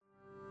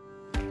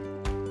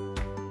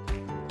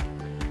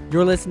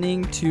You're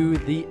listening to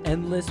The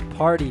Endless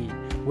Party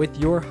with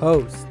your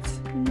hosts,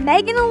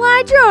 Megan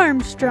Elijah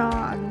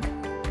Armstrong.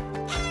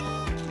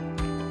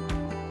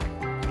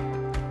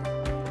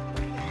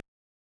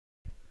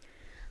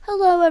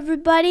 Hello,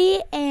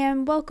 everybody,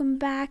 and welcome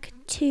back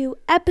to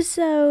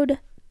episode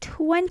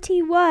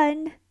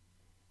 21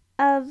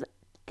 of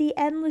The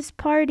Endless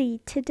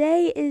Party.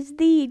 Today is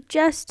the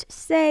Just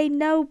Say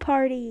No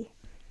party.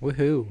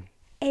 Woohoo!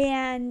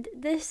 And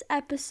this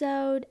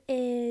episode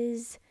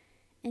is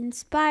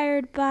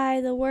inspired by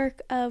the work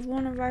of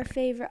one of our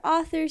favorite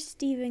authors,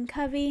 Stephen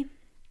Covey.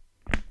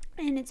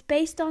 And it's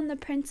based on the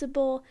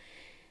principle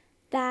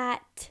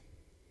that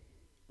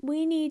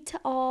we need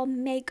to all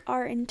make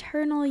our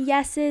internal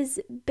yeses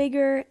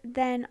bigger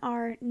than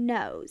our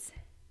nos.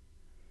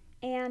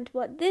 And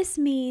what this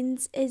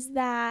means is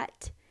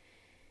that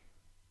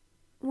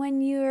when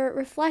you're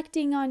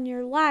reflecting on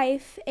your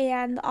life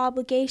and the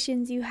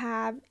obligations you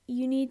have,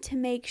 you need to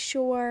make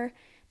sure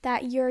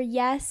that your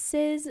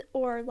yeses,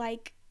 or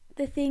like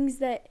the things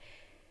that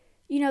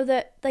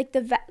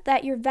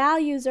that your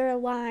values are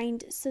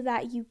aligned so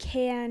that you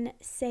can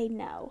say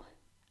no.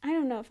 I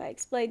don't know if I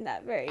explained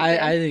that very good.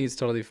 I think it's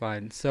totally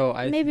fine. So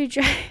Maybe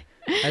try.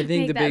 I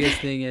think the biggest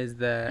thing is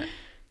that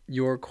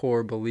your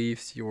core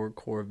beliefs, your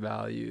core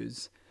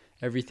values,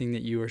 everything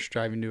that you are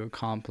striving to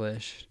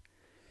accomplish,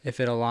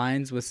 if it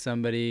aligns with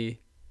somebody,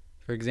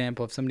 for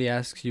example, if somebody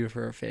asks you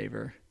for a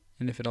favor,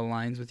 and if it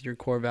aligns with your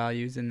core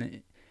values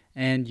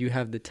and you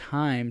have the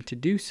time to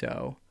do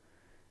so,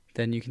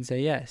 then you can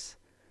say yes.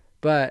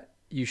 But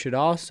you should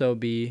also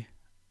be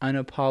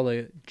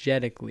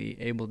unapologetically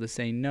able to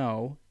say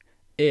no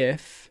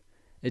if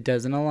it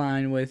doesn't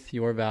align with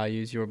your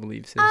values, your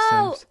belief systems.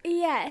 Oh,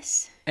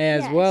 yes.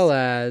 As well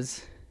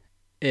as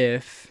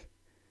if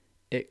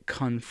it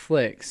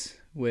conflicts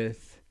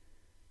with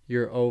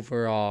your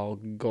overall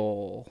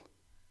goal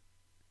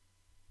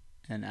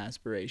and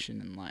aspiration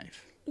in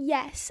life.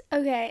 Yes.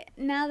 Okay.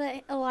 Now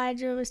that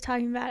Elijah was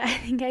talking about it, I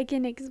think I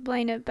can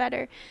explain it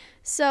better.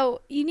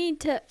 So you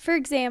need to, for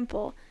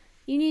example,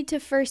 you need to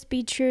first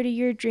be true to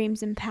your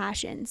dreams and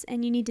passions,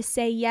 and you need to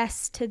say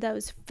yes to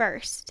those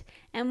first.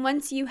 And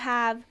once you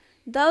have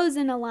those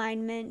in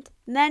alignment,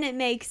 then it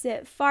makes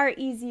it far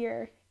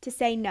easier to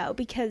say no,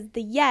 because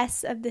the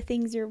yes of the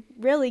things you're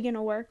really going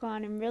to work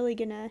on and really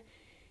going to,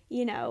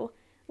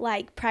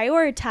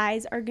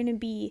 prioritize are going to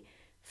be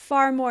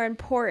far more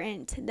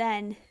important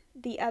than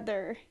the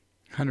other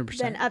 100%.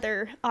 Than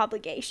other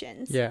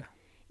obligations. Yeah.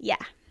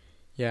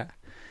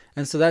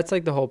 And so that's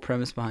like the whole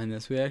premise behind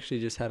this. We actually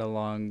just had a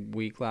long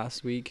week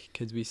last week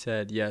because we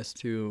said yes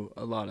to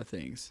a lot of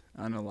things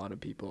on a lot of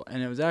people.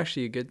 And it was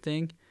actually a good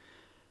thing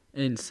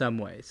in some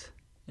ways.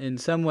 In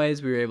some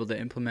ways, we were able to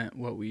implement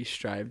what we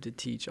strive to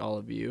teach all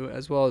of you,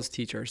 as well as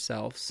teach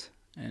ourselves.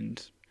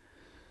 And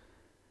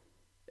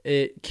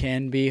it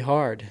can be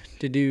hard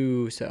to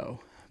do so.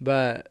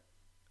 But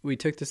we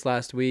took this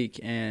last week,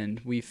 and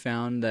we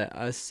found that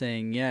us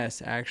saying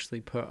yes actually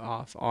put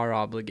off our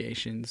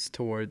obligations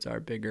towards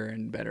our bigger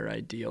and better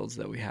ideals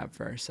that we have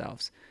for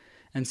ourselves.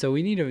 And so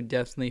we need to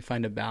definitely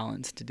find a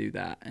balance to do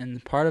that.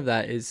 And part of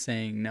that is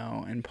saying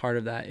no, and part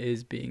of that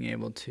is being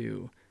able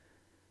to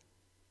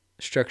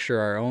structure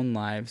our own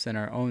lives and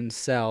our own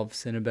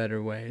selves in a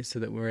better way so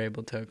that we're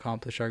able to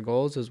accomplish our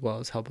goals as well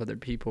as help other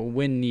people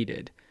when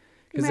needed.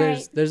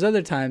 Because there's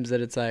other times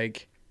that it's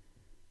like,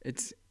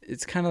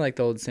 it's kind of like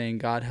the old saying,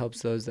 God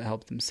helps those that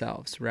help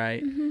themselves,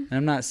 right? Mm-hmm. And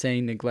I'm not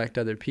saying neglect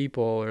other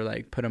people or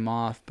like put them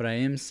off, but I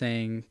am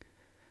saying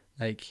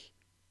like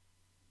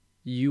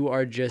you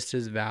are just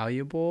as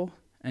valuable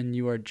and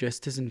you are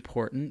just as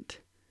important,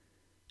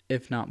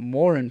 if not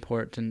more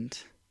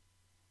important,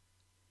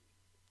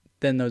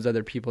 than those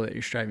other people that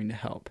you're striving to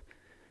help.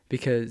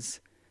 Because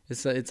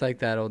it's like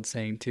that old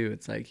saying too.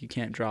 It's like you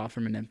can't draw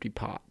from an empty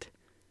pot.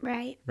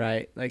 Right.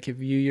 Like if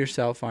you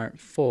yourself aren't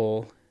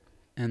full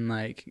and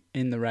like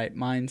in the right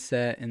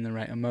mindset, in the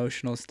right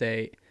emotional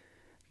state,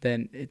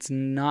 then it's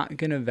not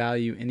going to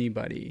value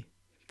anybody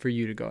for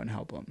you to go and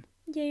help them.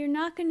 Yeah, you're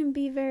not going to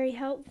be very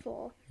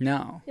helpful.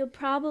 No. You'll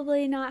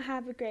probably not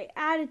have a great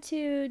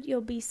attitude.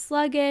 You'll be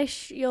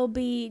sluggish.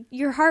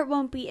 Your heart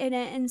won't be in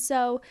it. And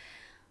so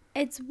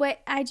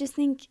I just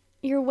think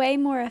you're way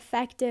more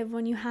effective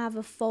when you have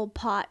a full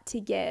pot to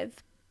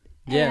give.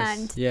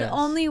 Yes. The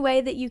only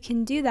way that you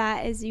can do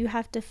that is you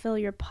have to fill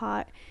your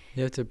pot.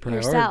 You have to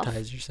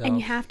prioritize yourself. And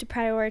you have to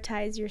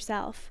prioritize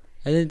yourself.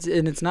 And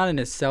it's not in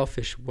a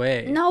selfish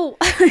way. No,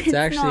 it's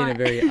actually in a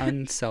very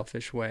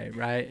unselfish way,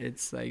 right?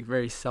 It's like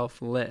very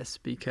selfless,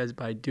 because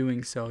by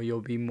doing so, you'll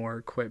be more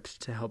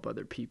equipped to help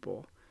other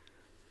people.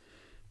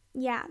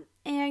 Yeah.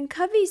 And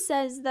Covey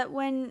says that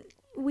when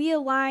we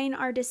align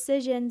our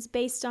decisions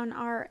based on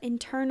our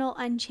internal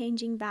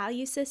unchanging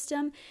value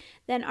system,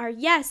 then our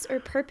yes, or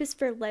purpose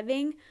for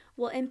living,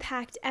 will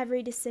impact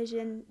every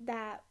decision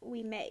that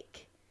we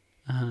make.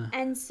 Uh-huh.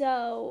 And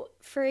so,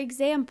 for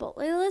example,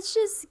 let's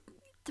just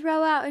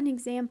throw out an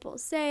example.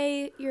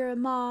 Say you're a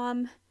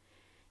mom,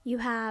 you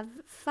have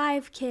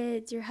 5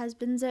 kids, your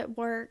husband's at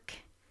work,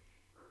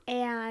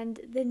 And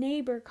the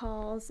neighbor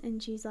calls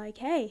and she's like,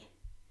 hey,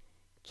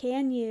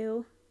 can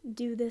you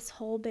do this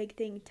whole big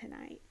thing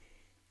tonight?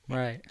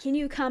 Right. Can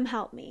you come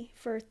help me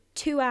for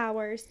 2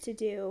 hours to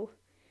do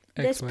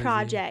this XYZ.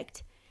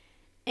 project?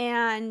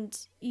 And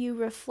you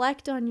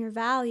reflect on your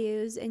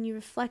values, and you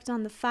reflect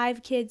on the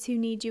 5 kids who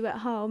need you at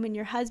home, and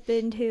your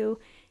husband who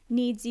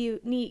needs you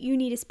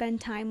need to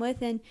spend time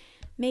with, and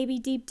maybe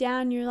deep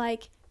down you're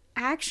like,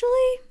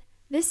 actually,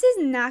 this is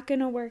not going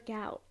to work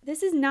out.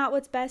 This is not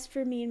what's best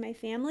for me and my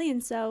family,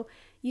 and so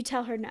you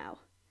tell her no.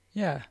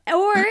 Yeah.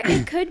 Or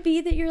it could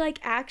be that you're like,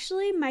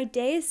 actually, my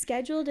day is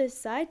scheduled as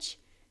such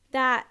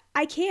that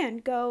I can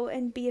go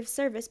and be of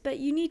service, but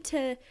you need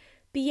to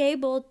be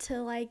able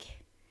to like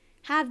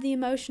have the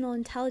emotional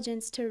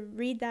intelligence to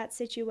read that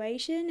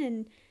situation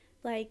and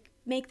like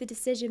make the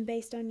decision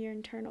based on your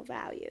internal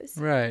values.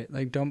 Right.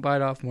 Like, don't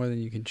bite off more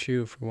than you can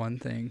chew, for one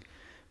thing.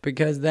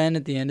 Because then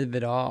at the end of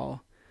it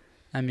all,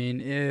 I mean,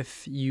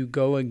 if you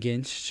go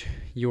against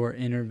your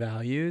inner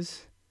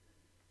values,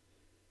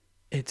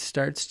 it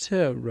starts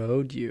to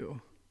erode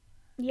you.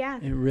 Yeah.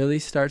 It really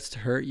starts to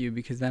hurt you,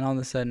 because then all of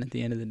a sudden at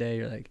the end of the day,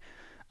 you're like,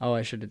 oh,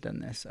 I should have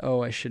done this.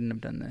 Oh, I shouldn't have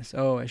done this.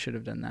 Oh, I should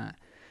have done that.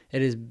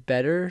 It is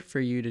better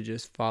for you to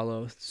just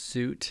follow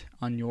suit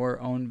on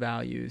your own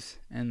values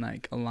and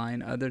like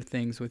align other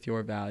things with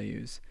your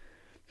values,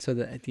 so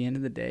that at the end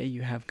of the day,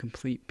 you have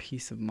complete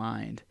peace of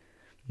mind,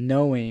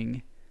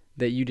 knowing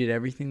that you did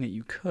everything that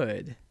you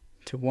could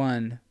to,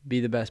 one, be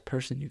the best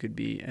person you could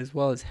be, as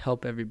well as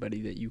help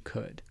everybody that you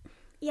could.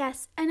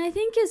 Yes, and I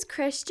think as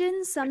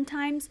Christians,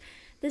 sometimes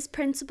this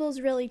principle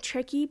is really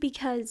tricky,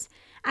 because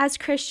as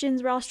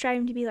Christians, we're all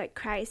striving to be like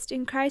Christ,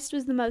 and Christ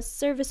was the most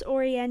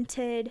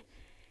service-oriented,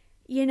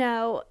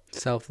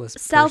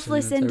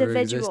 selfless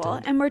individual,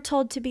 and we're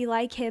told to be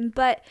like him.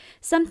 But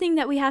something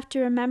that we have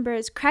to remember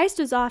is Christ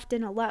was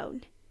often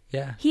alone.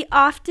 Yeah. He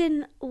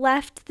often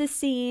left the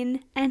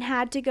scene and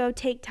had to go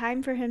take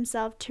time for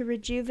himself to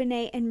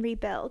rejuvenate and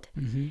rebuild.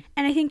 Mm-hmm.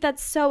 And I think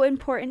that's so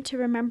important to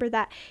remember,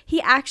 that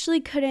he actually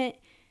couldn't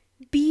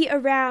be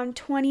around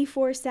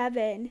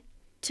 24/7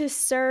 to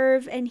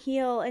serve and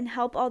heal and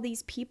help all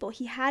these people.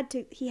 He had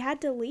to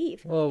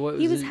leave. Well,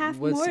 he was half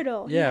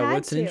mortal. Yeah,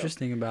 what's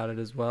interesting about it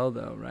as well,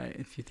 though, right?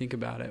 If you think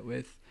about it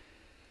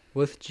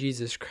with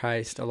Jesus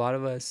Christ, a lot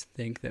of us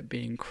think that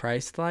being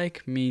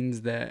Christ-like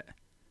means that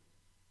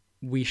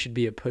we should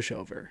be a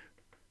pushover.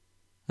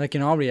 Like,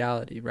 in all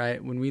reality,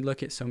 right? When we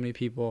look at so many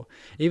people,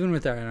 even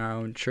in our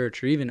own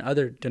church, or even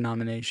other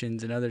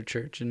denominations and other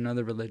church and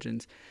other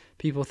religions,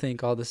 people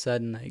think all of a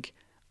sudden like,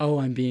 oh,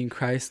 I'm being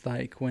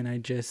Christ-like when I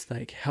just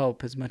like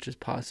help as much as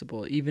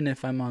possible. Even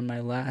if I'm on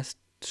my last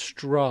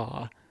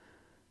straw,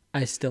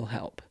 I still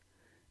help.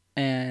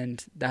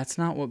 And that's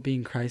not what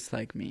being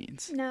Christ-like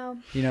means. No.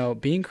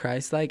 Being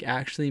Christ-like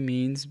actually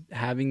means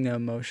having the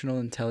emotional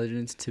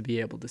intelligence to be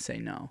able to say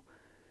no,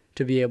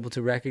 to be able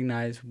to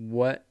recognize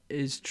what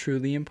is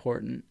truly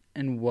important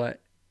and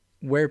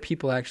where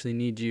people actually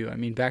need you. I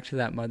mean, back to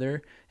that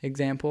mother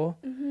example.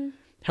 Mm-hmm.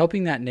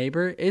 Helping that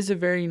neighbor is a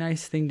very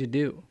nice thing to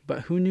do, but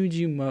who needs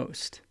you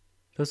most?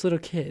 Those little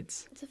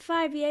kids. It's a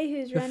 5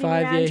 yahoos running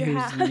around your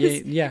house.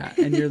 Yeah,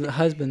 and you're the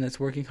husband that's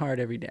working hard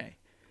every day,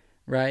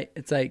 right?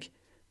 It's like,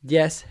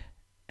 yes,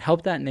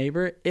 help that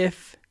neighbor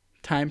if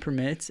time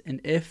permits and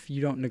if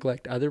you don't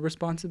neglect other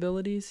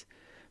responsibilities.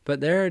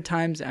 But there are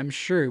times, I'm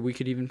sure we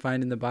could even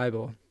find in the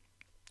Bible.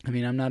 I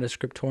mean, I'm not a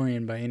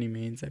scriptorian by any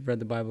means. I've read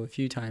the Bible a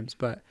few times,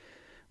 but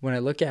when I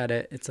look at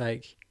it, it's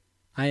like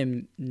I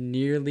am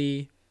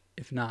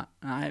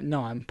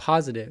I'm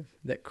positive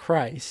that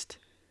Christ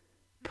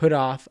put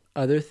off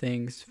other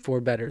things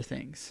for better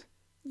things.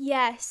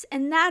 Yes,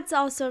 and that's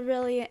also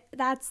really,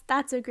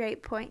 that's a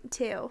great point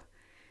too.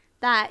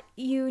 That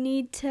you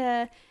need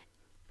to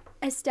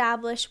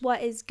establish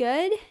what is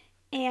good,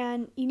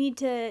 and you need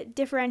to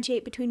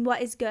differentiate between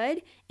what is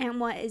good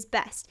and what is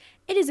best.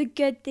 It is a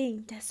good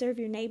thing to serve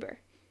your neighbor.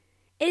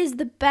 It is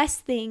the best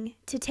thing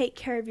to take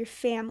care of your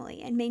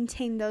family and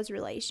maintain those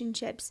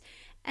relationships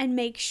and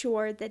make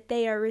sure that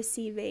they are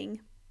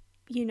receiving,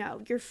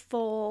 your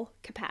full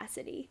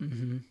capacity.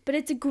 Mm-hmm. But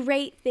it's a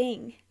great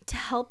thing to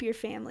help your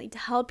family, to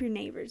help your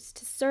neighbors,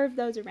 to serve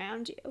those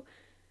around you.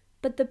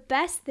 But the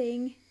best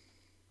thing,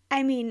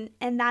 and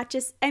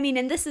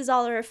this is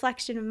all a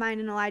reflection of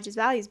mine and Elijah's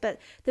values, but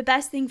the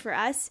best thing for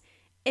us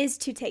is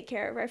to take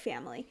care of our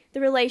family,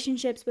 the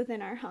relationships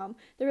within our home,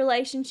 the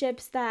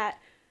relationships that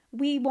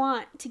we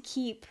want to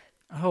keep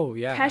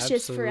precious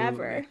absolutely.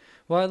 Forever.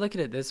 Well, I look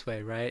at it this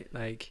way, right?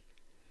 Like,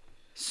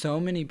 so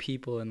many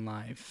people in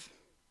life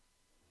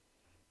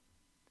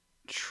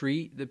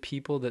treat the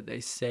people that they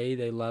say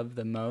they love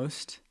the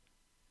most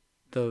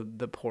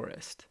the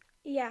poorest.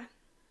 Yeah.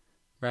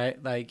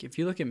 Right? Like, if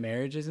you look at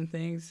marriages and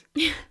things,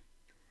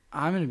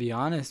 I'm going to be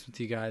honest with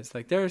you guys.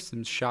 Like, there are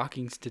some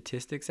shocking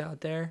statistics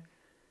out there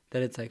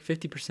that it's like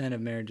 50%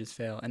 of marriages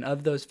fail. And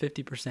of those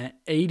 50%,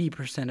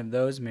 80% of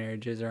those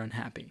marriages are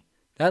unhappy.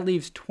 That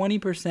leaves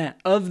 20%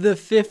 of the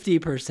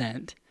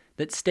 50%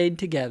 that stayed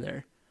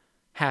together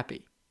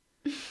happy.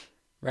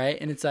 Right?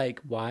 And it's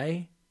like,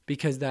 why?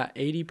 Because that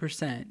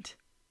 80%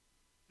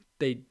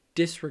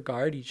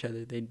 disregard each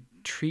other. They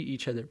treat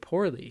each other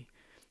poorly,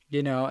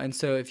 you know? And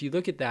so if you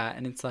look at that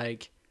and it's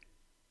like,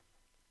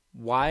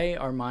 why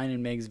are mine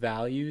and Meg's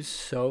values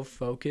so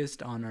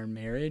focused on our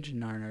marriage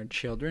and on our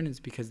children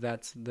is because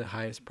that's the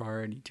highest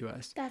priority to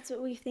us. That's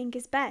what we think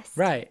is best.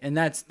 Right. And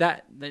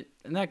and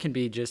that can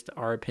be just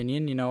our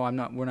opinion. You know,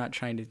 we're not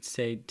trying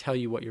to tell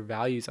you what your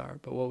values are,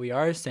 but what we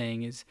are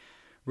saying is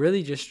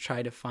really just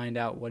try to find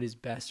out what is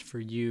best for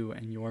you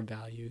and your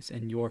values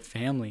and your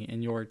family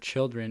and your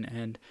children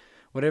and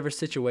whatever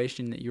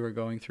situation that you are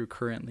going through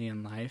currently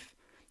in life.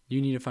 You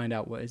need to find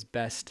out what is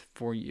best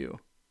for you.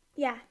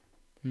 Yeah.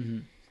 Mm-hmm.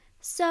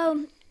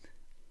 So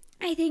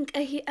I think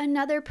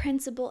another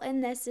principle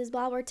in this is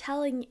while we're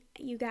telling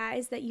you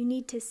guys that you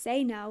need to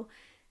say no,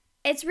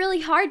 it's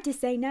really hard to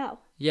say no.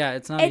 Yeah,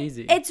 it's not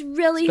easy. It's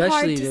really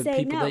hard to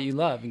say no. Especially to people that you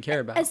love and care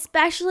about.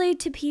 Especially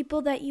to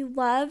people that you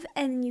love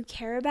and you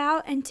care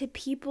about, and to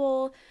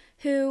people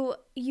who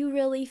you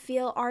really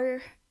feel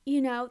are,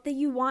 you know, that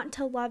you want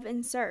to love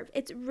and serve.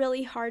 It's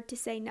really hard to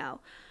say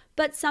no.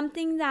 But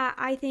something that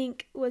I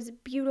think was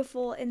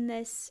beautiful in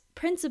this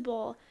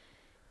principle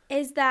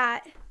is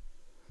that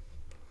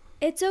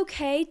it's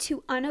okay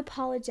to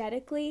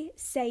unapologetically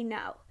say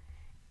no.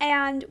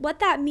 And what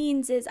that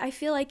means is I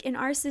feel like in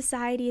our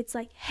society, it's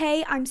like,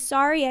 hey, I'm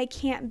sorry I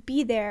can't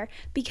be there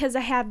because I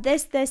have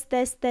this,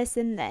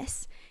 and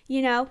this.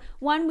 You know,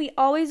 one, we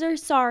always are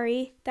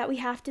sorry that we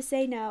have to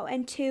say no.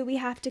 And two, we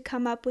have to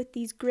come up with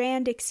these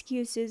grand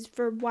excuses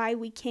for why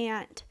we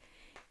can't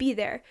be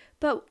there.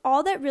 But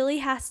all that really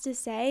has to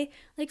say,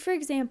 like for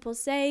example,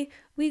 say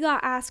we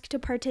got asked to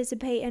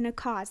participate in a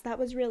cause that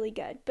was really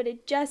good, but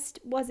it just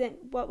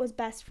wasn't what was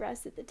best for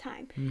us at the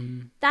time.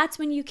 Mm-hmm. That's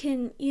when you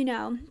can, you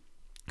know,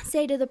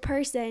 say to the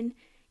person,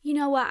 you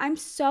know what, I'm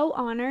so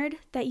honored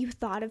that you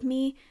thought of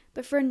me,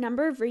 but for a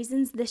number of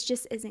reasons, this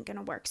just isn't going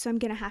to work. So I'm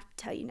going to have to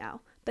tell you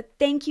no, but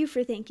thank you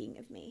for thinking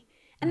of me.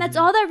 And that's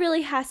all that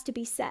really has to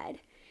be said,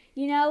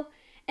 you know?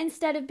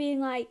 Instead of being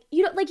like,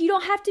 you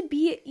don't have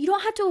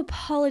to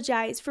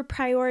apologize for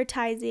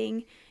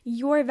prioritizing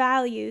your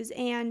values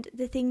and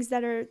the things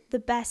that are the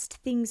best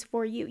things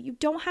for you. You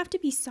don't have to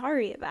be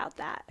sorry about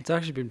that. It's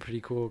actually been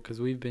pretty cool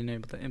because we've been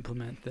able to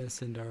implement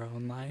this into our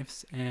own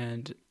lives,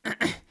 and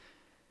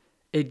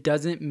it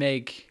doesn't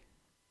make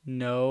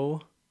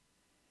no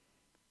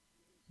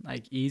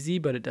like easy,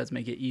 but it does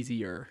make it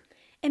easier.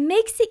 It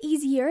makes it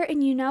easier,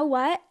 and you know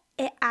what?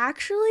 It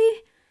actually,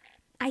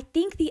 I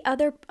think the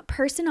other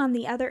person on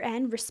the other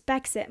end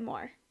respects it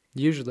more.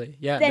 Usually,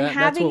 yeah. Than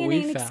having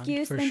an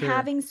excuse, than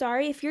having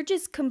sorry. If you're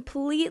just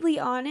completely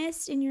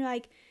honest and you're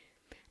like,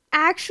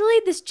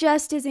 actually, this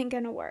just isn't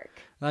going to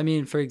work. I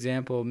mean, for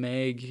example,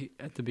 Meg,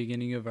 at the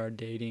beginning of our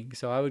dating,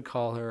 so I would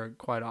call her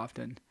quite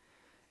often.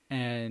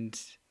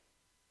 And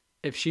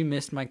if she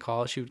missed my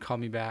call, she would call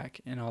me back.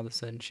 And all of a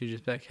sudden, she'd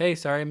just be like, hey,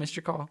 sorry, I missed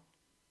your call.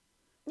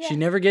 Yeah. She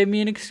never gave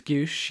me an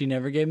excuse. She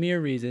never gave me a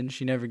reason.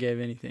 She never gave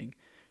anything.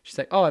 She's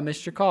like, oh, I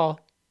missed your call.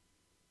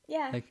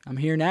 Yeah. Like, I'm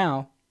here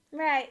now.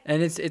 Right.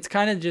 And it's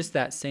kind of just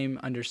that same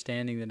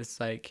understanding that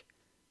it's like,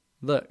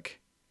 look,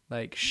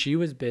 like she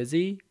was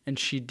busy and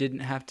she didn't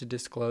have to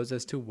disclose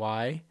as to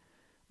why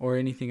or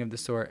anything of the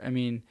sort. I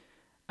mean,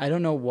 I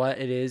don't know what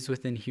it is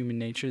within human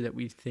nature that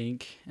we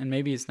think, and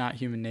maybe it's not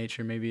human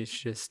nature. Maybe it's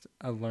just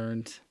a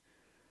learned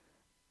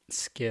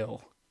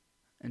skill.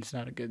 And it's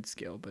not a good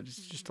skill, but it's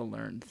just a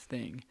learned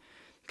thing.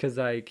 Because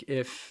like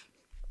if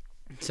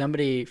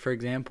somebody, for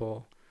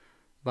example,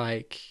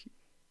 like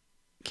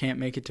can't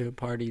make it to a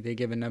party, they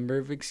give a number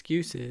of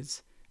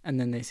excuses and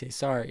then they say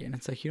sorry, and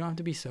it's like, you don't have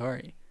to be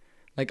sorry.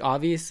 Like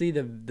obviously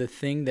the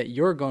thing that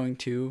you're going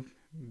to,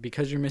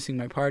 because you're missing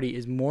my party,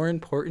 is more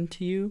important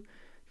to you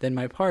than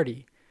my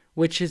party,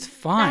 which is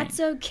fine. That's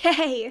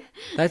okay.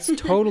 That's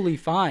totally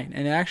fine.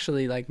 And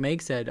actually, like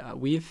Meg said,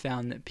 we've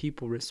found that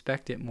people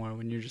respect it more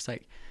when you're just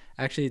like,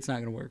 actually it's not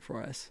going to work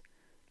for us,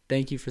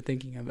 thank you for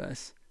thinking of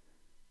us,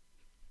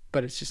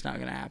 but it's just not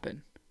going to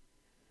happen.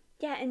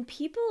 Yeah, and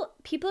people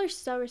are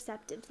so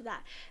receptive to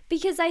that,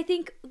 because I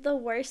think the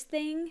worst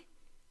thing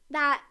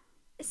that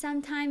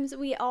sometimes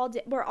we're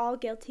all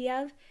guilty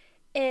of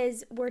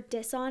is we're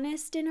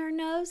dishonest in our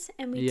no's,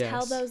 and we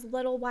tell those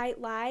little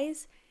white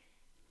lies.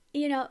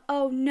 You know,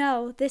 oh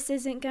no, this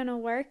isn't gonna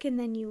work, and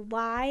then you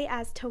lie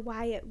as to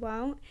why it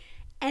won't.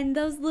 And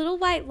those little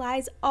white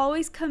lies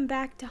always come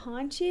back to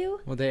haunt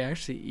you. Well, they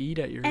actually eat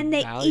at your and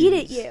values. They eat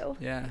at you.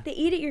 Yeah. They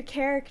eat at your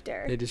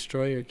character. They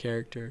destroy your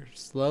character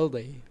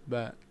slowly,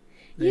 but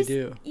they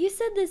do. You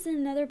said this in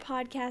another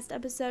podcast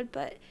episode,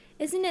 but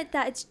isn't it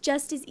that it's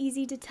just as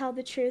easy to tell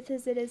the truth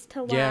as it is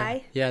to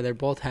lie? Yeah, they're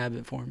both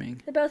habit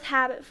forming. They're both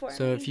habit forming.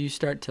 So if you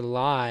start to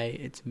lie,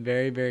 it's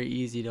very, very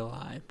easy to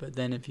lie. But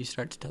then if you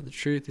start to tell the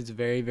truth, it's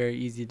very, very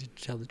easy to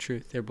tell the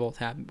truth. They're both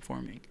habit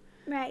forming.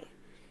 Right.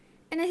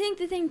 And I think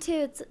the thing too,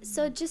 it's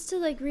so just to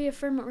like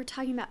reaffirm what we're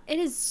talking about, it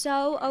is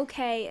so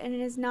okay and it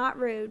is not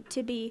rude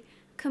to be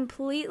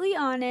completely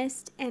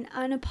honest and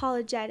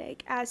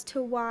unapologetic as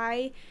to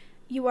why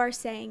you are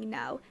saying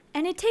no.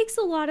 And it takes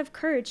a lot of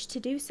courage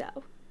to do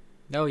so.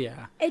 Oh,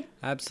 yeah.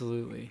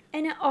 Absolutely.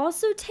 And it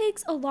also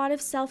takes a lot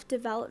of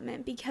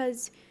self-development,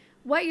 because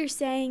what you're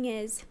saying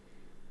is,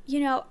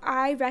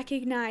 I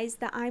recognize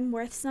that I'm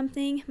worth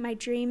something. My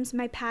dreams,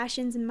 my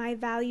passions, and my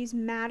values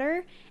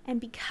matter. And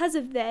because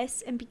of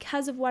this, and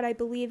because of what I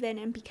believe in,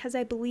 and because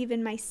I believe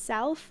in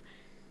myself,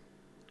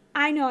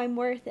 I know I'm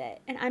worth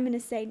it, and I'm going to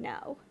say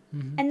no.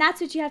 Mm-hmm. And that's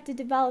what you have to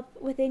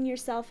develop within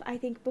yourself, I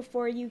think,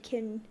 before you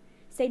can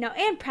say no.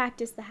 And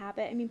practice the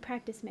habit. I mean,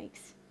 practice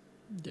makes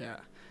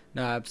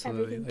No,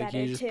 absolutely. Like,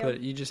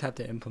 you just have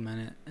to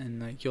implement it,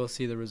 and like you'll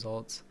see the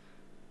results.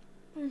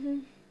 Mm-hmm.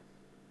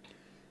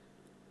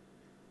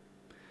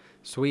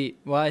 Sweet.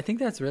 Well, I think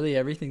that's really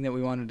everything that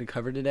we wanted to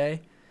cover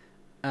today.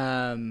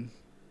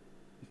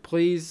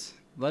 Please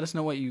let us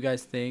know what you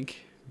guys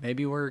think.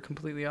 Maybe we're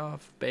completely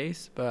off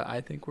base, but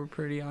I think we're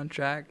pretty on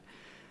track.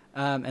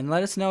 And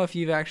let us know if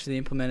you've actually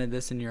implemented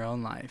this in your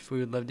own life. We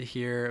would love to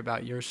hear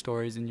about your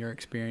stories and your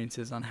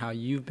experiences on how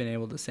you've been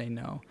able to say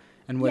no,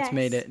 and what's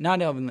made it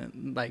not only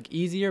like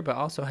easier, but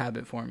also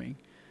habit forming.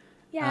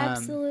 Yeah,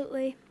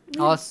 absolutely. We'd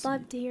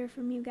love to hear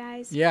from you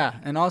guys. Yeah,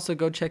 and also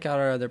go check out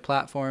our other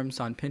platforms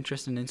on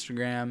Pinterest and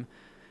Instagram.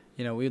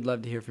 We'd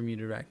love to hear from you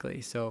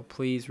directly. So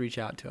please reach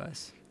out to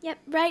us. Yep.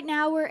 Right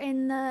now we're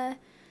in the,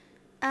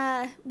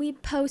 we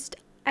post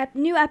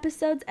new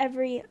episodes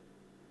every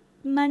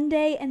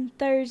Monday and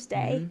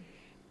Thursday. Mm-hmm.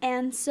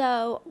 And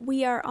so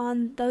we are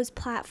on those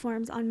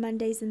platforms on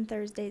Mondays and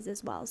Thursdays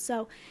as well.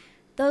 So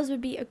those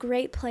would be a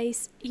great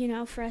place,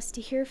 for us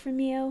to hear from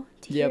you,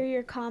 to hear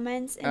your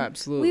comments. And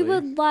absolutely. We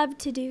would love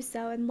to do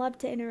so and love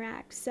to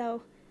interact.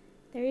 So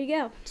there you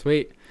go.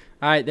 Sweet.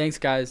 All right. Thanks,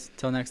 guys.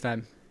 Till next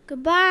time.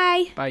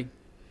 Goodbye. Bye.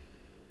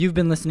 You've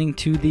been listening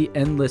to The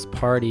Endless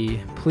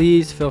Party.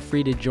 Please feel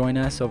free to join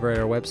us over at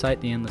our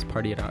website,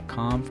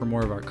 theendlessparty.com, for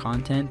more of our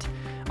content.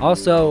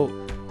 Also,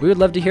 we would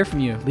love to hear from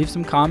you. Leave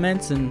some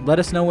comments and let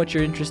us know what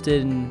you're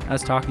interested in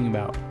us talking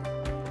about.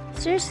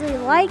 Seriously,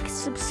 like,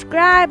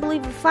 subscribe,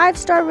 leave a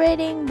 5-star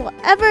rating,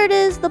 whatever it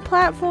is the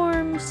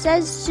platform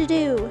says to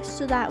do,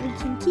 so that we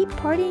can keep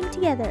partying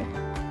together.